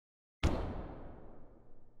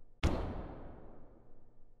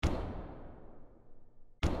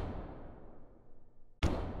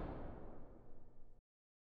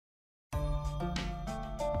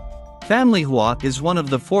Fan Lihua is one of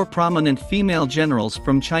the 4 prominent female generals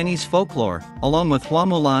from Chinese folklore, along with Hua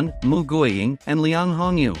Mulan, Mu Guiying, and Liang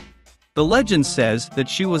Hongyu. The legend says that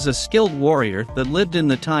she was a skilled warrior that lived in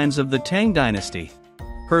the times of the Tang dynasty.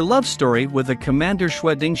 Her love story with a commander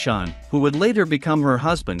Xue Dingshan, who would later become her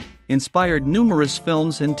husband, inspired numerous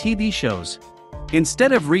films and TV shows.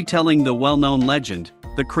 Instead of retelling the well-known legend,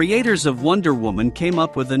 the creators of Wonder Woman came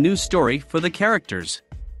up with a new story for the characters.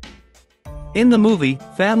 In the movie,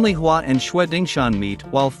 Fan Lihua and Xue Dingshan meet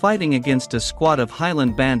while fighting against a squad of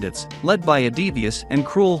Highland bandits, led by a devious and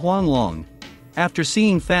cruel Huang Long. After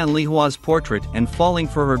seeing Fan Lihua's portrait and falling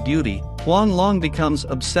for her beauty, Huang Long becomes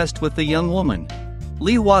obsessed with the young woman.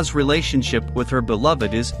 Lihua's relationship with her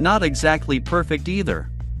beloved is not exactly perfect either.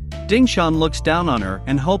 Dingshan looks down on her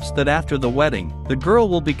and hopes that after the wedding, the girl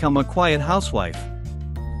will become a quiet housewife.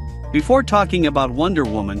 Before talking about Wonder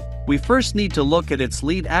Woman, we first need to look at its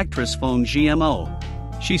lead actress Feng Zhi-Mo.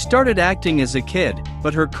 She started acting as a kid,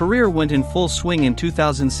 but her career went in full swing in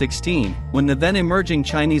 2016, when the then-emerging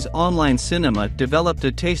Chinese online cinema developed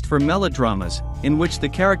a taste for melodramas, in which the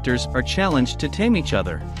characters are challenged to tame each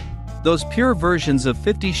other. Those pure versions of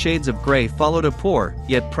 50 Shades of Grey followed a poor,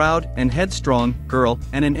 yet proud and headstrong, girl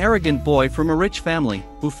and an arrogant boy from a rich family,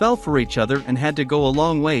 who fell for each other and had to go a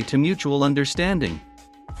long way to mutual understanding.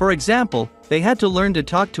 For example, they had to learn to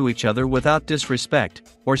talk to each other without disrespect,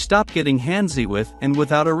 or stop getting handsy with and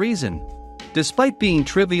without a reason. Despite being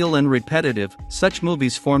trivial and repetitive, such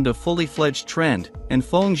movies formed a fully fledged trend, and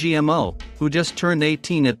Feng Zhi-Mo, who just turned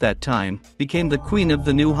 18 at that time, became the queen of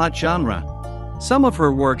the new hot genre. Some of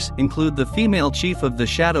her works include The Female Chief of the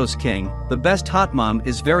Shadows King, The Best Hot Mom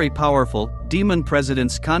is Very Powerful, Demon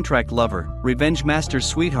President's Contract Lover, Revenge Master's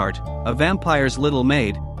Sweetheart, A Vampire's Little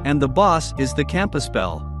Maid, and The Boss is the Campus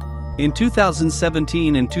Belle. In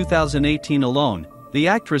 2017 and 2018 alone, the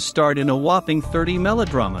actress starred in a whopping 30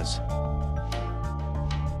 melodramas.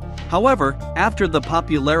 However, after the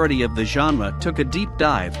popularity of the genre took a deep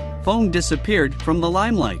dive, Feng disappeared from the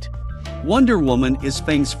limelight. Wonder Woman is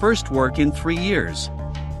Feng's first work in 3 years.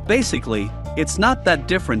 Basically, it's not that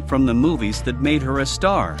different from the movies that made her a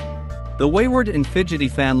star. The wayward and fidgety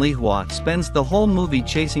Fan Lihua spends the whole movie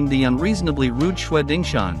chasing the unreasonably rude Xue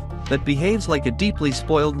Dingshan, that behaves like a deeply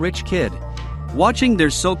spoiled rich kid. Watching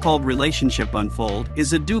their so-called relationship unfold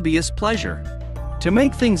is a dubious pleasure. To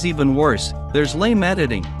make things even worse, there's lame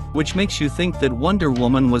editing, which makes you think that Wonder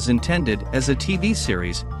Woman was intended as a TV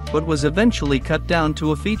series, but was eventually cut down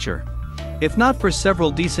to a feature. If not for several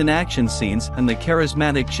decent action scenes and the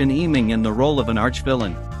charismatic Chen Yi-Ming in the role of an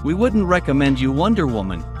arch-villain, we wouldn't recommend you Wonder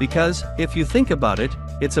Woman, because, if you think about it,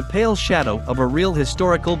 it's a pale shadow of a real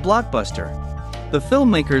historical blockbuster. The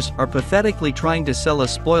filmmakers are pathetically trying to sell a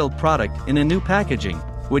spoiled product in a new packaging,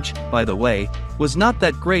 which, by the way, was not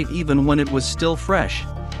that great even when it was still fresh.